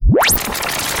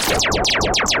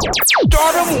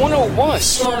Stardom 101.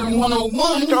 Stardom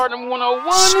 101. Stardom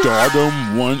 101.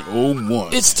 Stardom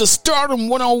 101. It's the Stardom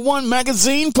 101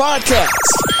 magazine podcast.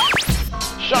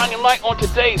 Shining light on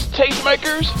today's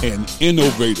tastemakers and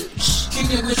innovators.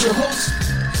 Kicking it with your host,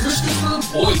 Christopher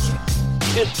Boykin.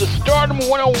 It's the Stardom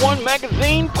 101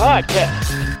 magazine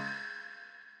podcast.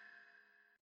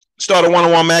 Stardom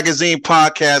 101 magazine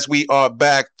podcast. We are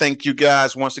back. Thank you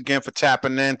guys once again for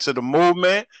tapping into the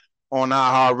movement on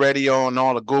iHeartRadio and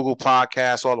all the Google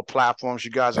podcasts, all the platforms.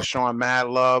 You guys are showing mad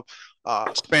love,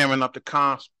 spamming up the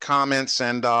comments,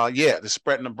 and they're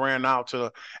spreading the brand out to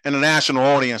the international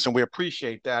audience, and we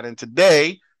appreciate that. And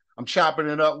today, I'm chopping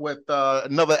it up with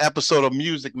another episode of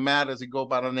Music Matters. He go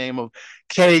by the name of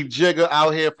K Jigga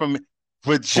out here from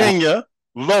Virginia,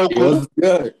 local. What's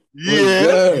good?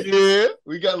 Yeah.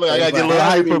 We got. Look, I gotta get a little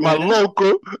hype for my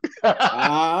local.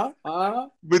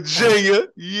 Virginia,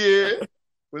 yeah.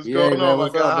 What's going on, my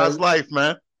guy? How's life,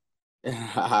 man?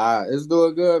 It's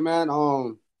doing good, man.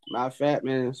 Matter of fact,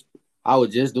 man, I was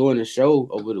just doing a show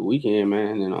over the weekend,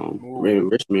 man, and in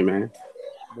Richmond, man.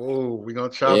 Whoa, we're gonna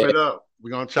chop it up. We're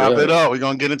gonna chop it up. We're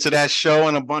gonna get into that show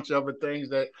and a bunch of other things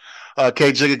that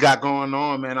K Jigga got going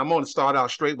on, man. I'm gonna start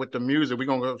out straight with the music. We're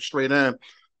gonna go straight in.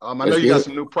 I know you got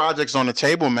some new projects on the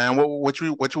table, man. What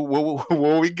we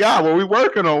got? What we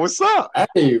working on? What's up?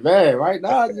 Hey, man, right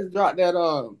now I just dropped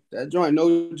that joint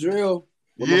No Drill.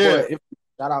 With my boy.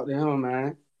 Shout out to him,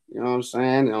 man. You know what I'm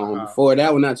saying? Before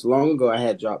that one, not too long ago, I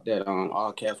had dropped that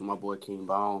All Caps with my boy King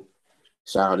Bone.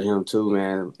 Shout out to him too,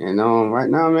 man. And right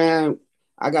now, man,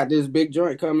 I got this big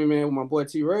joint coming, man, with my boy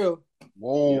T-Rail.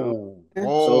 Whoa.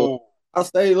 So I'll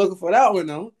stay looking for that one,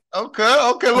 though.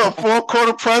 Okay. Look, full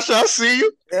quarter pressure. I see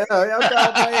you. Yeah, I'm trying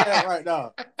to play that right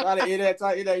now. Trying to get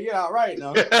that out right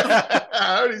now.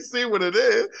 I already see what it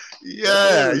is.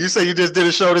 Yeah. You say you just did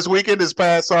a show this weekend, this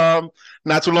past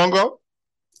not too long ago?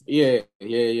 Yeah.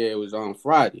 It was on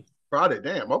Friday. Friday,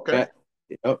 damn. Okay.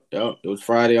 Yep. It was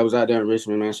Friday. I was out there in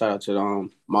Richmond, man. Shout out to the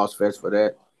Moss Fest for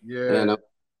that. Yeah. And I'm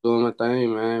doing my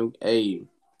thing, man. Hey,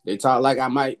 they talk like I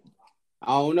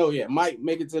don't know yet. Might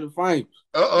make it to the finals.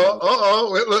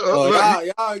 Y'all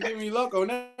give me luck on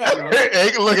that.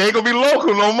 Ain't gonna be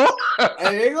local no more.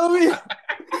 Ain't gonna be local.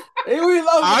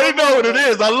 I didn't know what it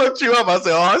is. I looked you up. I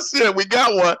said, "Oh shit, we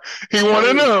got one." He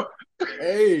wanted them.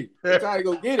 Hey, try to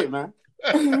go get it, man.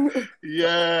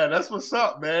 Yeah, that's what's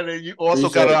up, man. And you also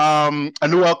got a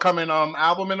new upcoming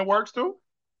album in the works too.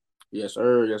 Yes,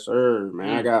 sir,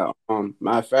 man. I got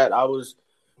matter of fact, I was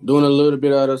doing a little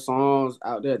bit of the songs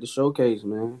out there at the showcase,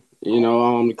 man.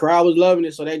 The crowd was loving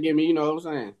it, so that gave me, you know what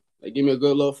I'm saying? They give me a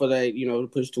good look for that, to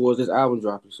push towards this album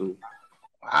dropping soon.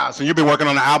 Wow, so you've been working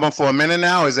on the album for a minute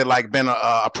now? Is it like been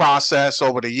a process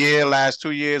over the last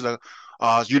 2 years? Or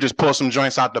you just pull some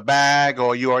joints out the bag,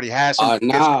 or you already had some?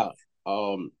 Matter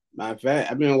of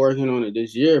fact, I've been working on it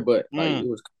this year, but it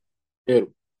was good.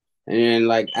 And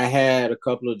like I had a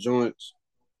couple of joints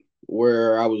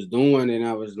where I was doing, and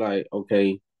I was like,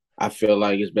 okay, I feel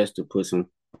like it's best to put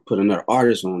another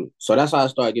artist on it. So that's how I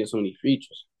started getting some of these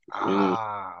features.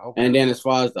 Okay. And then as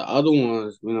far as the other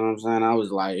ones, you know what I'm saying, I was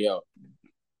like, yo,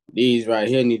 these right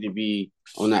here need to be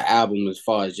on the album as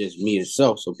far as just me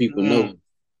itself, so people know.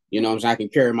 You know what I'm saying? I can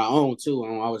carry my own too. I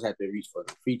don't always have to reach for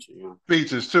the feature,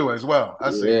 Features too as well.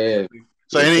 I see. Yeah.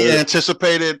 So any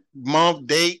anticipated month,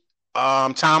 date,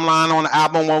 timeline on the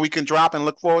album when we can drop and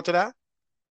look forward to that?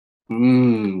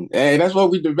 Hey, that's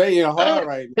what we debating hard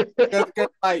right now.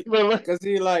 Because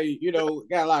he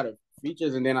got a lot of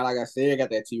features, and then like I said, got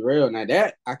that T-Rail. Now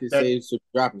that I can say it should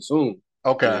be dropping soon.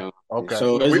 Okay. Okay.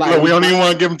 So we don't even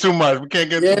want to give him too much. We can't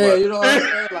give him too much. You know what I'm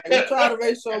saying? Like we're trying to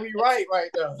make sure we right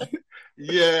now.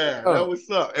 Yeah, that was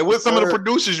up. And with some of the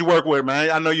producers you work with,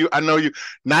 man. I know you.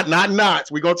 Not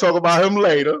Knots. We're gonna talk about him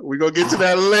later. We're gonna get to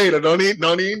that later. Don't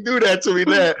even do that to me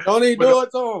there. Don't even do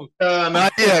it to him.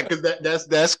 Not yet, because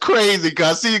that's crazy. Cause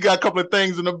I see you got a couple of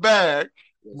things in the bag.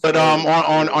 But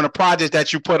on a project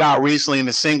that you put out recently and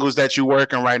the singles that you're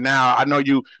working right now, I know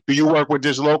do you work with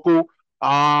just local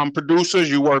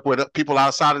producers? You work with people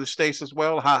outside of the States as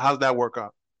well? How's that work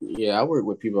out? Yeah, I work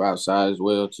with people outside as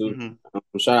well too.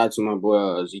 Shout out to my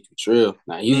boy Z2 Trill.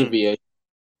 Now he's a VA. You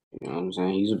know what I'm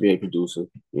saying? He's a VA producer.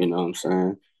 You know what I'm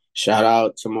saying? Shout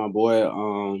out to my boy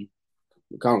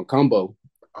Combo.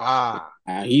 Now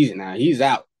he's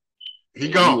out. He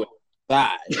gone.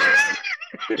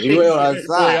 He went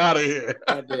outside. Out of here.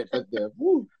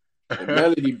 The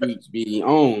melody beats be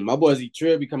on. My boy Z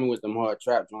Trill be coming with them hard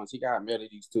trap joints. He got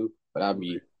melodies too, but I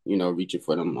be reaching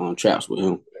for them traps with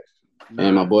him.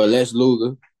 And my boy Les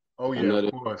Luger. Oh yeah,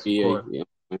 of course. Yeah.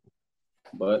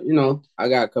 But I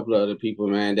got a couple of other people,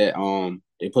 man, that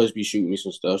they supposed to be shooting me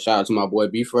some stuff. Shout out to my boy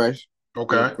B Fresh.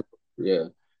 Okay. Yeah.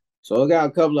 So I got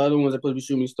a couple of other ones that supposed to be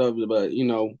shooting me stuff, but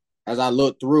as I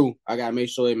look through, I gotta make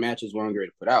sure it matches what I'm ready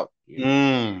to put out.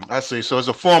 I see. So it's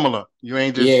a formula. You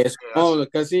ain't just it's a formula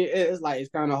because it's like it's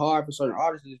kind of hard for certain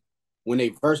artists when they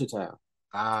versatile.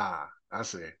 I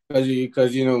see.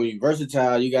 Because when you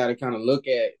versatile, you got to kind of look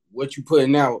at what you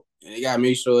putting out, and you got to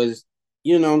make sure it's,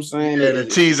 you know what I'm saying? Yeah, the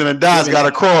T's and the dots got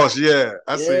to cross. Yeah,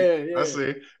 I see. I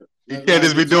see. You can't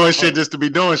just be doing shit just to be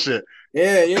doing shit.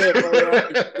 Yeah,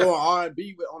 doing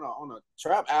R&B on a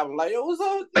trap album. Like, yo, what's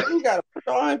up? You got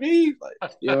to R&B.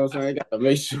 Like, you know what I'm saying? You got to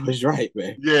make sure it's right,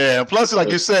 man. Yeah, plus, like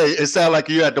you say, it sounds like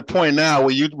you're at the point now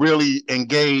where you really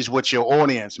engage with your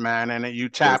audience, man, and you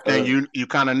tapped in. You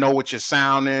kind of know what your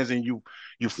sound is, and you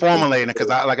formulate it. Because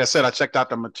like I said, I checked out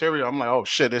the material. I'm like, oh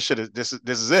shit, this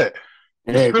is it.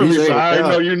 Yeah, so I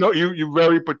know you're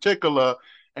very particular.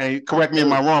 And correct me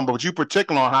if I'm wrong, but you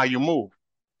particular on how you move.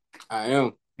 I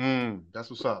am. That's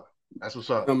what's up. That's what's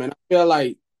up. Man, I feel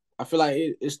like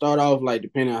it start off like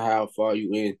depending on how far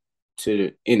you into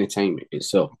the entertainment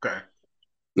itself. Okay.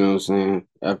 You know what I'm saying?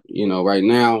 Right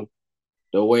now,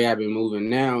 the way I've been moving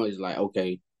now is like,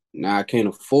 okay, now I can't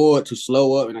afford to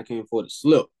slow up and I can't afford to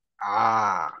slip.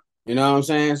 You know what I'm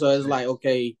saying? So it's like,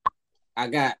 okay, I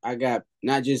got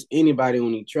not just anybody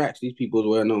on these tracks. These people are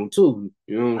well known too.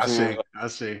 You know what I'm saying? I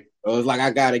see. So it's like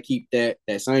I gotta keep that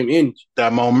same energy.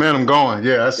 That momentum going.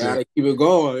 Yeah, I see. Gotta keep it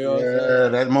going. You know what I'm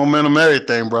saying? That momentum,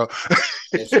 everything, bro.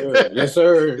 Yes, sir. Yes,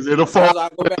 sir. It'll fall a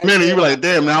minute. You be like,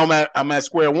 damn, now I'm at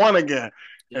square one again.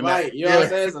 And right. You know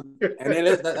what I'm saying? And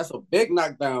then that's a big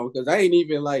knockdown because I ain't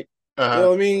even like, you know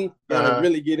what I mean? Gotta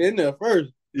really get in there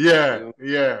first. Yeah,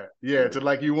 to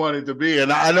like you want it to be.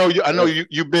 And I know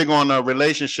you big on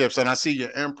relationships, and I see your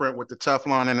imprint with the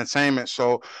Teflon Entertainment.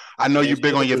 So I know you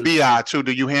big on your BI too.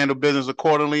 Do you handle business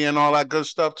accordingly and all that good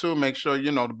stuff too? Make sure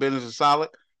the business is solid.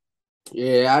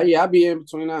 Yeah, I be in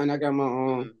between that, and I got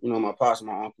my my pops,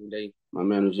 my uncle, my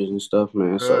managers and stuff,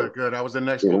 man. Good. That was the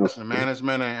next question,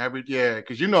 management and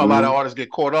because a lot of artists get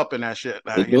caught up in that shit.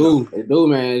 They do,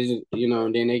 man.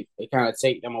 And then they kind of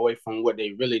take them away from what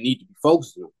they really need to be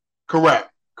focusing on.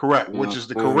 Correct. Which is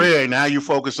the career. Now you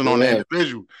focusing on the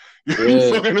individual. Yeah,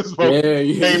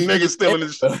 niggas still in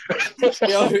this.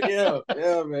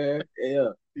 yeah, man.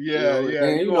 Yeah.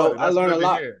 I learned a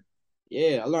lot.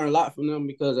 Yeah, I learned a lot from them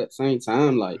because at the same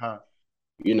time, like,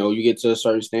 you get to a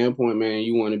certain standpoint, man,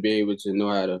 you want to be able to know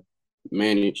how to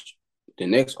manage the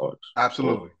next artist.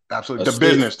 Absolutely. The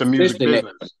business, the music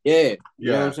business. Yeah.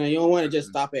 You know what I'm saying? You don't want to just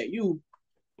stop at you.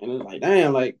 And it's like,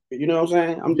 damn, like, you know what I'm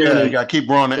saying? I'm doing it. You got to keep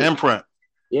growing the imprint.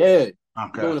 Yeah. Okay.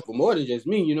 I'm doing it for more than just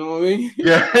me, you know what I mean?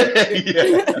 Yeah.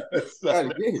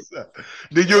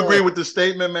 Did you agree with the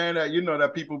statement, man, that,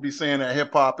 that people be saying that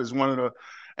hip hop is one of the,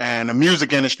 and the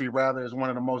music industry, rather, is one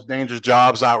of the most dangerous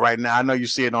jobs out right now? I know you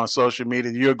see it on social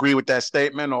media. Do you agree with that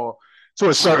statement, or to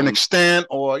a certain extent,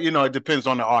 or, it depends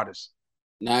on the artist?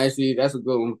 Nah, actually, that's a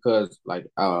good one because, like,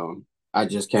 I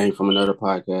just came from another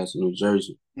podcast in New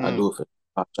Jersey. I do it for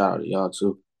shout out to y'all,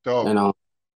 too. Dope.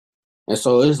 And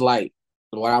so it's like,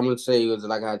 what I'm going to say is,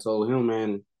 like I told him,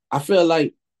 man, I feel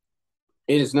like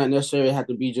it is not necessarily have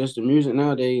to be just the music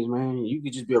nowadays, man. You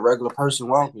could just be a regular person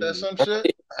walking. That's some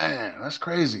shit? Man, that's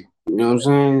crazy. You know what I'm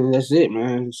saying? That's it,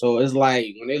 man. So it's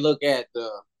like when they look at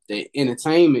the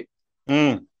entertainment,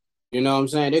 you know what I'm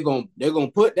saying? They're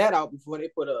gonna put that out before they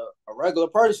put a regular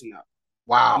person out.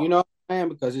 Wow. You know what I'm saying?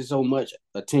 Because there's so much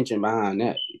attention behind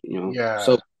that, Yeah.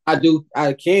 So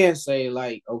I can say,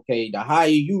 like, okay, the higher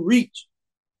you reach,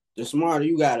 the smarter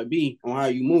you gotta be on how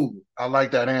you move. I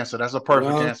like that answer. That's a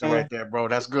perfect answer right there, bro.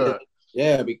 That's good.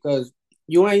 Yeah, because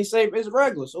you ain't safe as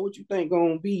regular. So what you think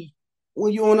gonna be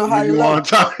when you on a higher level?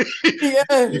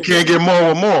 You can't get more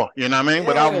with more. You know what I mean?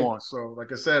 Without more. So,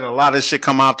 like I said, a lot of shit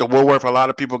come out the woodwork. A lot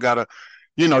of people gotta,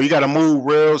 you gotta move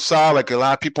real solid. Like a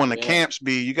lot of people in the camps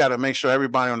you gotta make sure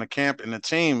everybody on the camp and the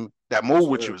team that move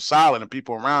with you is solid and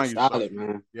people around you. Solid,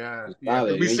 man. Yeah.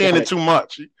 We seeing it too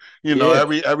much.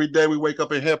 Every day we wake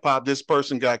up in hip hop, this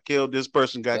person got killed, this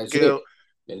person got killed.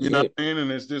 You know what I mean?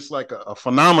 And it's just like a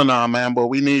phenomenon, man. But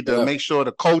we need to make sure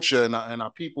the culture and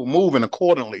our people moving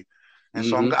accordingly. And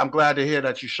so I'm glad to hear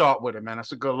that you sharp with it, man.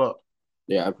 That's a good look.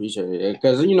 Yeah, I appreciate it.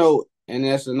 Because, and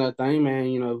that's another thing,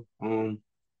 man,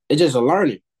 it's just a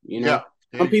learning, Yeah.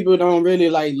 Some people don't really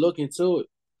like look into it.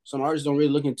 Some artists don't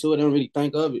really look into it. They don't really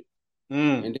think of it.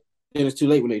 And then it's too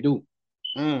late when they do.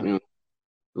 I'm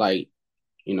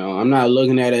not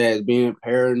looking at it as being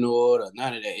paranoid or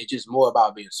none of that. It's just more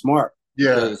about being smart.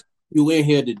 Yeah. you in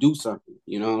here to do something.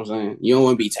 You know what I'm saying? You don't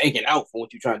want to be taken out for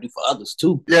what you're trying to do for others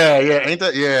too. Yeah, ain't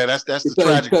that? Yeah, that's the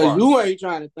tragic part. Because you ain't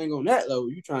trying to think on that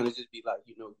level. You trying to just be like,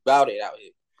 about it out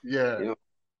here. Yeah.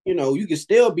 You can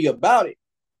still be about it,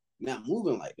 not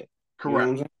moving like that. Correct.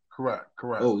 You know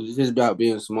Correct. Oh, it's just about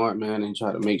being smart, man, and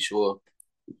try to make sure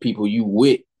people you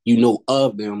with,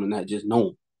 of them and not just know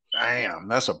them. Damn,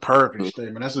 that's a perfect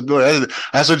statement. That's a good.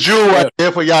 That's a jewel right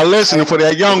there for y'all listening, for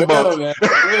that young buck.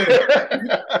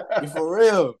 For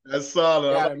real. That's solid.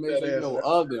 You gotta make sure you know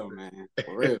of them, man.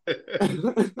 For real.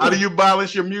 How do you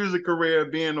balance your music career,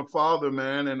 being a father,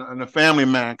 man, and a family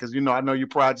man? Because I know you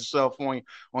pride yourself on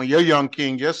your young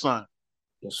king, your son.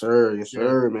 Yes, sir. Yes,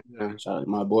 sir, man. Shout out to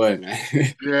my boy, man.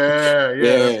 Yeah.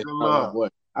 That's good love. Boy.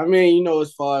 I mean,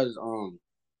 as far as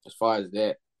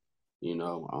that,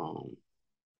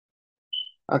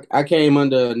 I came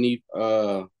underneath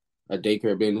a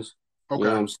daycare business. Okay. You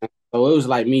know what I'm saying? So it was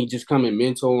like me just coming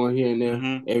mentoring here and there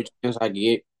every chance I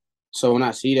get. So when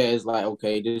I see that, it's like,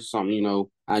 okay, this is something,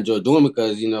 I enjoy doing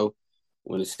because,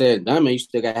 when it's said and done, man, you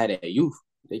still got to have that youth.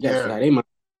 They got to have their mind,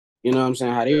 you know what I'm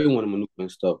saying, how they want to maneuver and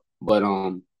stuff. But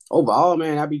overall,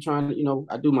 man, I be trying to,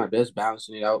 I do my best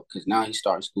balancing it out because now he's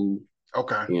starting school.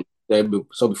 Okay.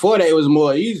 So before that, it was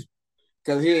more easy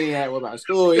because he ain't had to worry about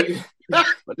school.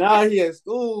 But now he at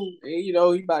school and, he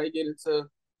about to get into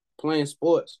playing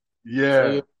sports. Yeah.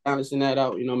 So you're balancing that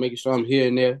out, making sure I'm here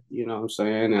and there, you know what I'm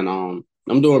saying? And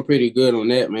I'm doing pretty good on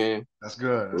that, man. That's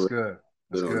good. That's good.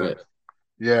 That's good. That.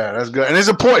 Yeah, that's good. And it's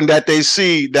important that they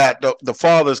see that the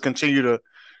fathers continue to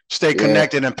stay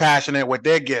connected and passionate with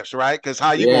their gifts, right? Because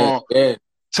how you going to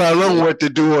tell them what to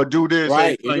do or do this?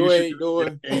 Right. Hey, you ain't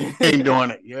doing ain't doing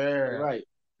it. Yeah. Right.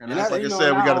 And that's like I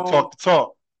said, we got to talk the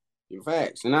talk.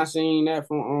 Facts. And I seen that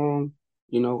from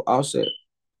Offset.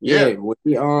 Yeah.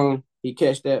 When he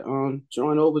catch that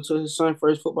join over to his son's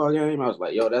first football game, I was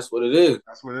like, yo, that's what it is.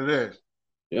 That's what it is.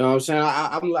 You know what I'm saying?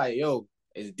 I'm like, yo,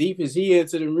 as deep as he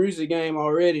into the music game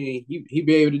already, he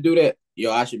be able to do that.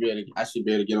 Yo, I should be able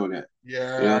to get on that.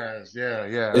 Yes,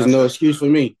 yeah. There's no excuse for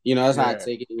me. That's how I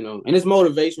take it, And it's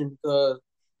motivation because,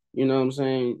 you know what I'm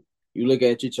saying, you look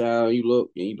at your child, you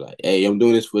look, and you be like, hey, I'm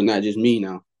doing this for not just me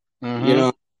now.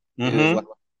 And it's like,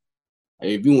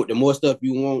 if you want, the more stuff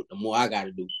you want, the more I got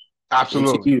to do.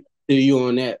 Absolutely. Until you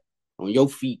on your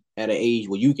feet at an age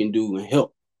where you can do and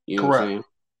help. You know what I'm saying?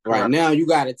 Right now, you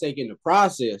got to take in the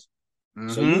process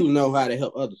so you know how to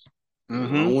help others. I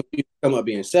don't want you to come up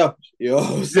being selfish. You know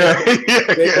what I'm saying?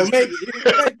 They gonna make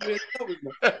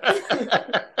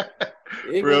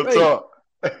it. Real talk.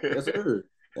 Yes, sir.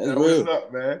 That's what's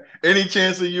up, man. Any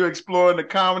chance of you exploring the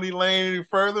comedy lane any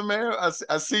further, man?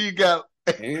 I see you got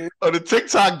the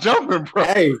TikTok jumping, bro.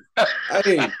 Hey,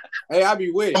 I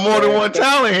be with it. More than one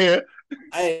talent here.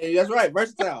 Hey, that's right,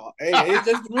 versatile. Hey, it's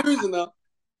just the music now.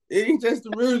 It ain't just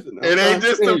the music. It ain't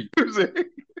just the music.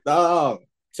 No,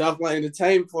 Tough Light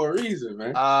Entertainment for a reason,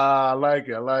 man. I like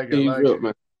it.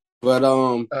 Man. But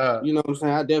you know what I'm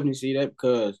saying? I definitely see that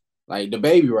because like the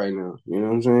baby right now, you know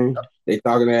what I'm saying? They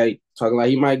talking like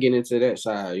he might get into that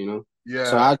side, Yeah.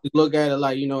 So I just look at it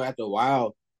like, after a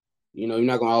while, you're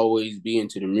not gonna always be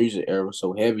into the music era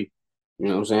so heavy. You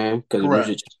know what I'm saying? Because the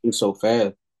music changes so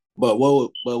fast. But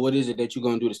what is it that you're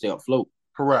gonna do to stay afloat?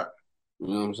 Correct. You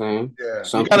know what I'm saying? Yeah.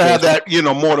 You gotta have that,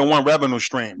 more than one revenue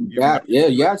stream. You got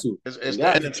to. It's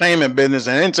the entertainment business,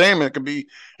 and entertainment could be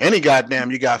any goddamn.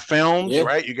 You got films,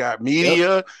 right? You got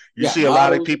media. You see a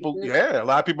lot of people. Yeah, a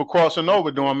lot of people crossing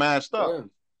over doing mad stuff.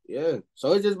 Yeah.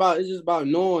 So it's just about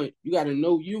knowing. You got to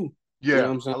know you. Yeah, you know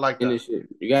what I'm saying? I like that. In this shit.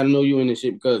 You got to know you in this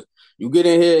shit because you get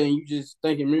in here and you just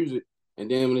thinking music,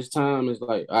 and then when it's time, it's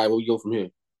like, all right, where we go from here?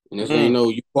 And that's when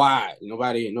you quiet.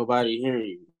 Nobody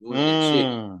hearing you.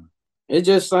 Shit. It's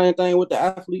just same thing with the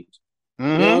athletes. You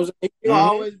know what I'm saying? You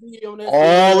always be on that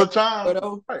all the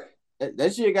time. But,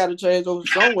 that shit got to change over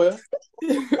somewhere.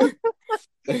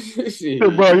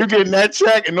 Bro, you getting that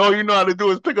check and all you know how to do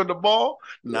is pick up the ball?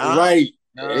 Nah. Right.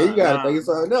 You got to think of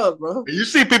something else, bro. You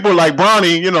see people like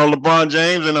Bronny, LeBron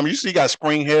James, and you see you got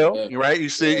Spring Hill, right? You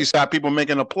see people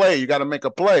making a play. You got to make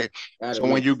a play. So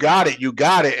when you got it.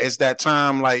 It's that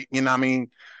time, like,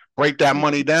 break that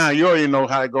money down. You already know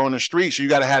how to go in the streets. You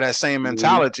got to have that same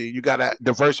mentality. You got to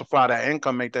diversify that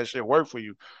income, make that shit work for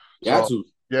you. Got to.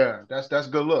 Yeah, that's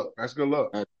good look. That's good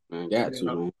look. Man, got to,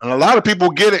 man. And a lot of people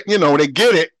get it, they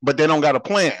get it, but they don't got a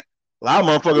plan. A lot of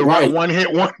motherfuckers write one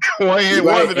hit wonder.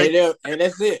 And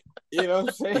that's it. You know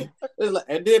what I'm saying?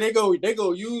 And then they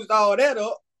go use all that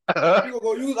up. You gonna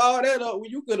go use all that up when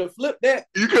you could have flipped that.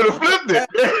 You could have flipped it.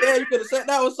 Yeah, you could have sat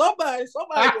down with somebody.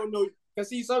 Somebody gonna know. Cause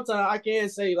see, sometimes I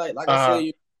can't say like I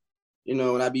say,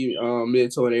 when I be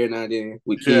mentoring every now and then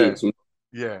with kids,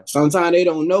 Yeah. Sometimes they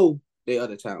don't know they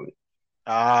other talent.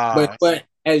 But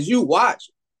as you watch,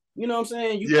 you know what I'm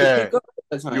saying? You can pick up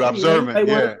at the time. You observing, you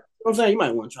know what I'm saying? You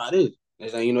might want to try this. They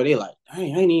say, they like,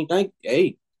 dang, I ain't even think,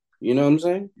 hey, you know what I'm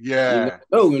saying? Yeah.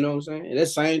 You know what I'm saying? And that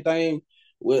same thing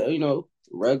with,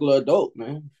 regular adult,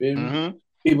 man. Feel me? Mm-hmm.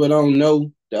 People don't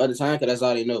know the other time because that's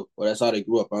all they know, or that's all they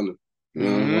grew up under. You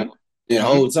know what I'm saying? And the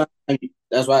whole time,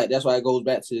 that's why it goes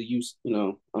back to you.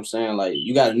 I'm saying, like,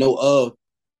 you got to know of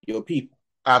your people.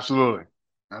 Absolutely.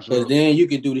 Because then you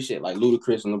can do the shit like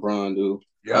Ludacris and LeBron do.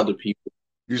 Yep. Other people.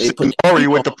 You see Corey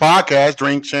with the podcast,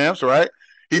 Drink Champs, right?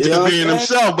 He just being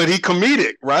himself, but he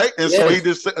comedic, right? And so he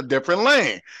just a different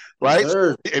lane, right?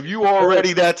 So if you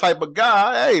already that type of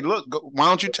guy, hey, look, why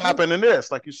don't you tap into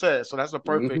this, like you said? So that's a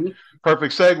perfect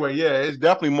segue. Yeah, it's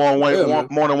definitely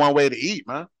more than one way to eat,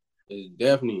 man. It's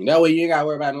definitely that way. You ain't got to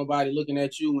worry about nobody looking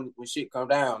at you when shit come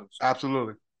down.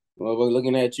 Absolutely. Well,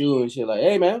 looking at you and shit like,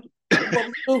 hey, man, what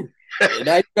we do? And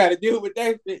now you got to deal with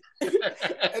that shit.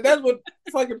 And that's what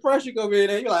fucking pressure come in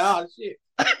there. You're like, oh, shit,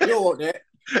 you don't want that.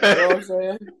 You know what I'm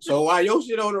saying? So while your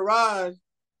shit on the rise,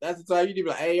 that's the time you be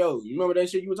like, hey, yo, you remember that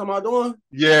shit you were talking about doing?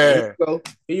 Yeah.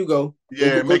 Here you go.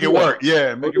 Yeah, make it work.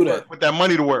 Yeah, make it work. Put that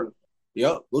money to work.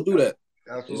 Yep, go do that.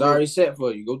 Absolutely. It's already set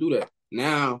for you. Go do that.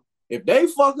 Now, if they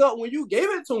fuck up when you gave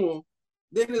it to them,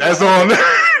 then it's that's on.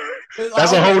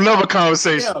 That's a whole nother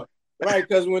conversation. Yeah. Right,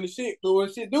 because when shit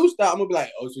do stop, I'm gonna be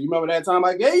like, oh, so you remember that time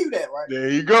I gave you that, right? There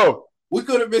you go. We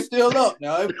could have been still up.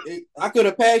 Now, I could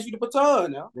have passed you the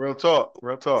baton. Now, real talk. You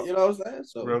know what I'm saying?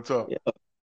 So, real talk. Yeah.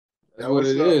 That's what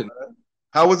it is. Man.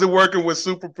 How was it working with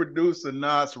super producer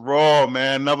Nas Raw,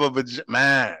 man? Major.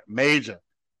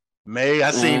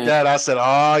 I seen that. I said,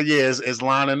 oh yeah, it's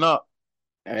lining up.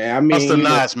 Hey, I mean, Mr.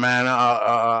 Nas, man.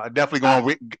 Definitely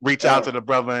gonna reach out to the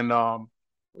brother and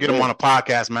get him on a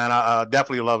podcast, man. I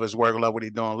definitely love his work. Love what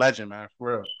he's doing. Legend, man.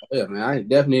 For real. Yeah, man. I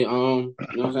definitely, you know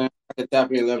what I'm saying? I can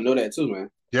tap in and let him know that too, man.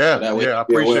 Yeah, so I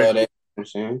appreciate that. You know what I'm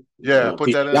saying? Yeah,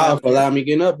 put that in. Y'all for allowing me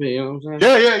getting up here, you know what I'm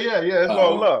saying? Yeah. It's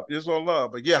all love. It's all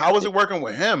love. But yeah, how was it working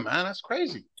with him, man? That's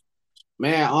crazy.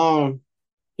 Man,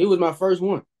 he was my first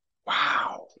one.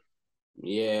 Wow.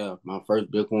 Yeah, my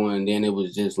first big one. And then it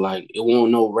was just like, it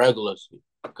wasn't no regulars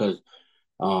because,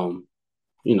 my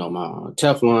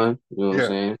Teflon, you know what I'm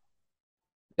saying?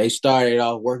 They started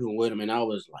off working with him, and I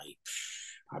was like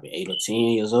probably 8 or 10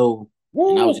 years old.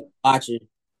 Woo. And I was just watching,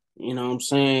 you know what I'm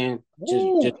saying?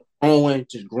 Just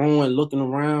growing, looking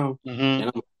around. Mm-hmm. And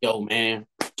I'm like, yo, man,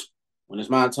 when it's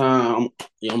my time, I'm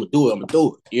gonna do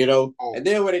it, you know? Oh. And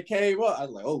then when it came up, I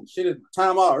was like, oh shit, it's my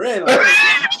time already. Like,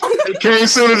 it came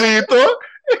sooner than you thought?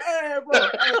 Man, bro,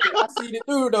 I see the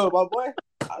dude though, my boy.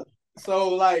 So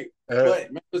like,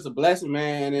 but man, it's a blessing,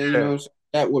 man. And you know,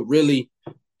 that would really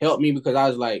help me because I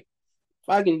was like, if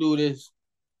I can do this,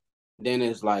 then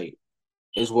it's like,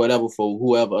 it's whatever for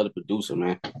whoever other producer,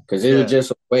 man. Because it was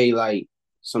just a way like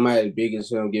somebody as big as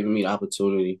him giving me the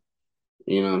opportunity,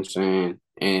 you know what I'm saying?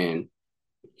 And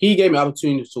he gave me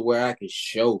opportunities to where I could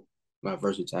show my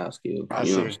versatile skills. I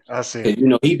see.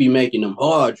 Because, he be making them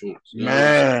hard joints.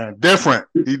 Man, different.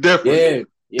 He different.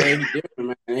 Yeah, he different,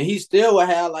 man. And he still will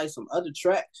have like some other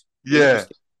tracks. Yeah.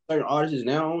 Certain artists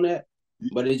now on that.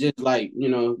 But it's just like,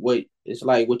 it's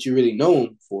like what you really know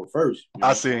him for first.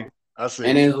 I see.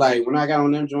 And it's like when I got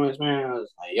on them joints, man, I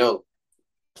was like, yo.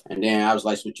 And then I was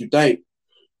like, so what you think?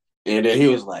 And then he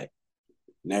was like,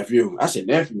 nephew. I said,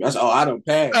 nephew. I said, oh, I done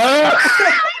passed.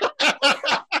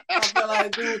 I felt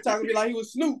like dude talking to me like he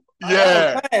was Snoop.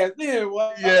 Yeah.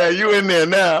 Yeah, you in there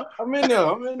now. I'm in there.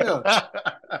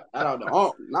 I don't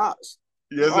know. Nas.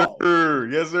 Yes, sir.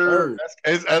 Yes, sir.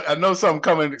 I know something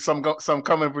coming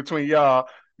between y'all.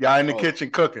 Y'all in the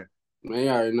kitchen cooking. Man, you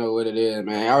already know what it is,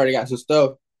 man. I already got some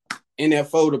stuff in that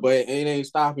folder, but it ain't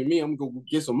stopping me. I'm gonna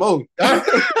get some more.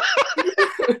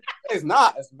 It's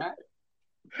not, man.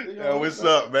 What's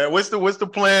up, man? What's the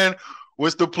plan?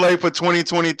 What's the play for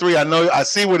 2023? I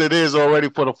see what it is already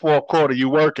for the fourth quarter. You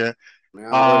working?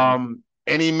 Man,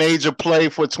 any major play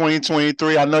for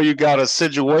 2023? I know you got a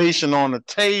situation on the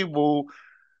table.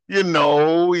 You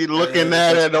know, you're looking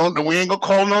at it. We ain't gonna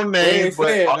call no names,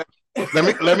 but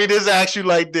let me just ask you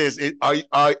like this: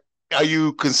 Are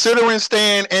you considering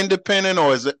staying independent,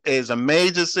 or is a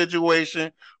major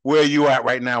situation where you at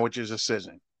right now with your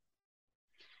decision?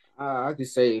 I could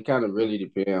say it kind of really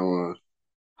depends on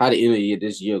how the end of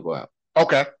this year go out.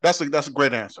 Okay, that's a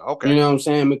great answer. Okay, you know what I'm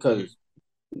saying? Because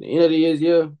the end of the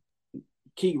year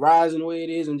keep rising the way it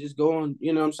is and just going.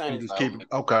 You know what I'm saying? Just keep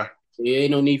okay. There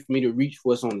ain't no need for me to reach for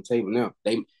what's on the table now.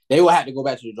 They will have to go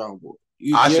back to the drawing board.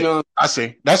 I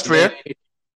see. That's fair.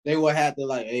 They will have to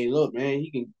like, hey, look, man,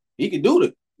 he can do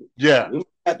it. Yeah. We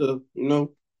have to,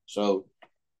 so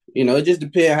it just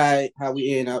depends how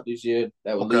we end out this year.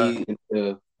 That will lead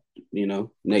into,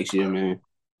 next year, man.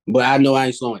 But I know I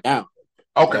ain't slowing down.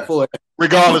 Okay.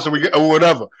 Regardless of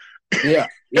whatever. Yeah.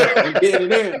 I'm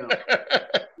getting it in, though.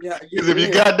 Yeah. Because if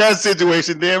you got that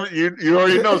situation, then you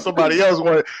already know somebody else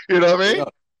want. You know what I mean?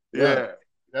 Yeah.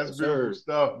 That's beautiful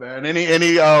stuff, man.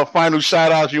 Any final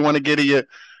shout outs you want to get to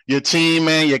your team,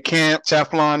 man, your camp,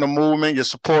 Teflon, the movement, your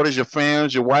supporters, your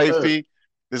fans, your wifey?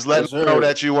 Just let them know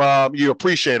that you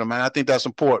appreciate them, man. I think that's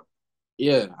important.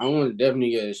 Yeah, I want to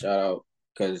definitely get a shout out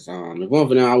because if one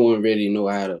for them, I wouldn't really know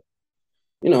how to,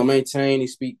 maintain and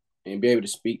speak and be able to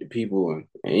speak to people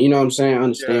and you know what I'm saying,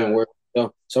 understand work.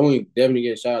 So I want to definitely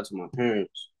get a shout out to my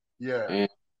parents. Yeah. And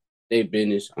their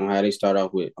business on how they start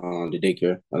off with the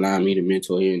daycare, allowing me to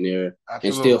mentor here and there. Absolutely.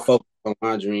 And still focus on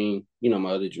my dream,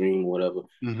 my other dream, whatever.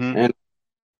 Mm-hmm. And,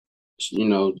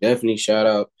 definitely shout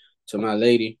out to my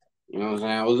lady. You know what I'm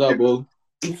saying? What's up, boo?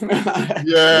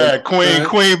 Yeah,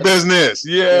 queen business.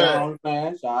 Yeah. You know what I'm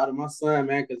saying? Shout out to my son,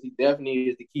 man, because he definitely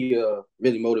is the key of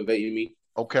really motivating me.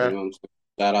 Okay. You know what I'm saying?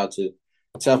 Shout out to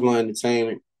Teflon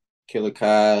Entertainment, Killer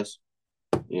Kaz,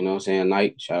 you know what I'm saying?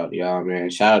 Night, shout out to y'all, man.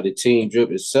 Shout out to Team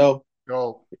Drip itself.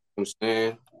 Go. You know what I'm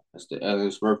saying? That's the Ellen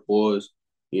Smurf boys.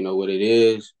 You know what it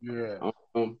is. Yeah.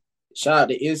 Shout out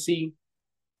to NC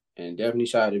and definitely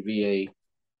shout out to VA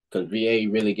because VA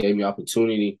really gave me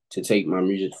opportunity to take my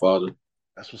music farther.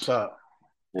 That's what's up.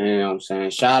 And you know what I'm saying?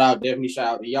 Shout out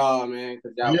to y'all, man,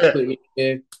 because y'all put me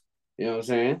in. You know what I'm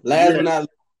saying? Last but not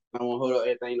least, I want to hold up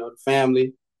everything, the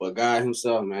family, but God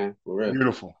himself, man, for real.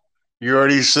 Beautiful. You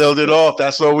already sealed it off.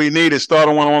 That's all we needed.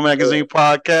 Stardom 101 Magazine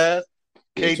podcast.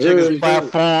 K-Jigga's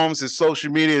platforms, his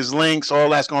social media, his links, all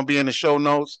that's going to be in the show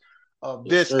notes of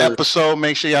this episode.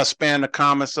 Make sure y'all spam the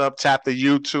comments up, tap the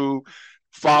YouTube,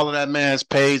 follow that man's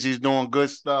page. He's doing good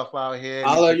stuff out here.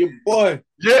 I love your boy.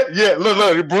 Yeah.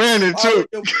 Look, Brandon too.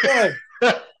 Your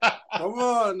boy. Come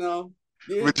on now.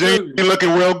 Virginia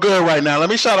looking real good right now. Let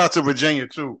me shout out to Virginia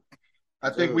too. I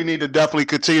think we need to definitely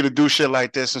continue to do shit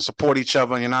like this and support each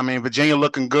other. You know what I mean? Virginia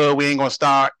looking good. We ain't going to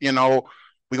start, we're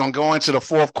going to go into the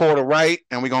fourth quarter right,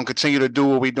 and we're going to continue to do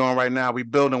what we're doing right now. We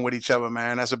building with each other,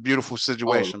 man. That's a beautiful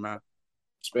situation, man.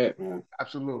 Respect, man.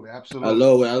 Absolutely. I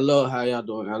love how y'all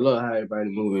doing. I love how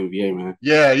everybody moving in VA, man.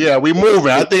 Yeah, we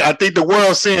moving. I think the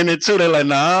world's seeing it too. They're like,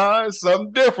 nah, it's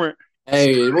something different.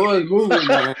 Hey, it was moving,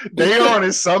 man. They on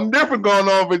it. Something different going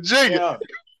on in Virginia.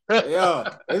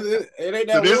 Yeah. It ain't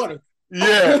that water.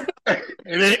 Yeah.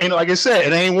 And like I said,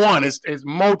 it ain't one. It's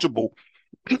multiple.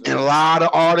 And a lot of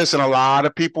artists and a lot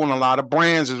of people and a lot of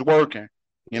brands is working.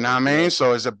 You know what I mean?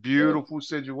 So it's a beautiful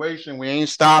situation. We ain't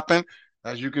stopping.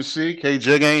 As you can see,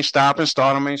 K-Jig ain't stopping.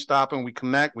 Stardom ain't stopping. We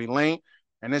connect. We link.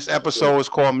 And this episode is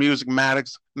called Music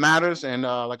Matters. And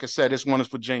like I said, this one is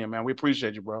Virginia, man. We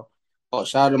appreciate you, bro. Oh,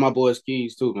 shout out to my boys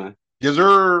Keys too, man. Yes,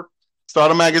 sir.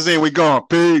 Stardom Magazine. We gone.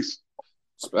 Peace.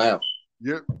 Wow.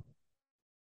 Yep.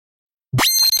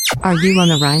 Are you on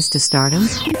the rise to stardom?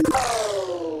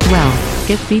 Well,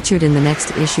 get featured in the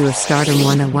next issue of Stardom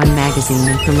 101 magazine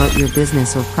and promote your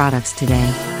business or products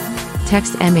today.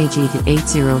 Text MAG to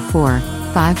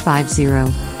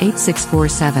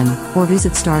 804-550-8647 or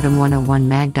visit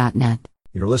stardom101mag.net.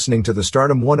 You're listening to the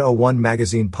Stardom 101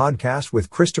 magazine podcast with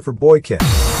Christopher Boykin.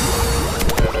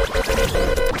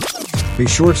 Be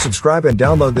sure to subscribe and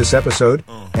download this episode,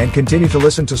 and continue to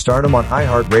listen to Stardom on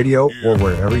iHeartRadio or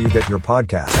wherever you get your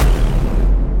podcasts.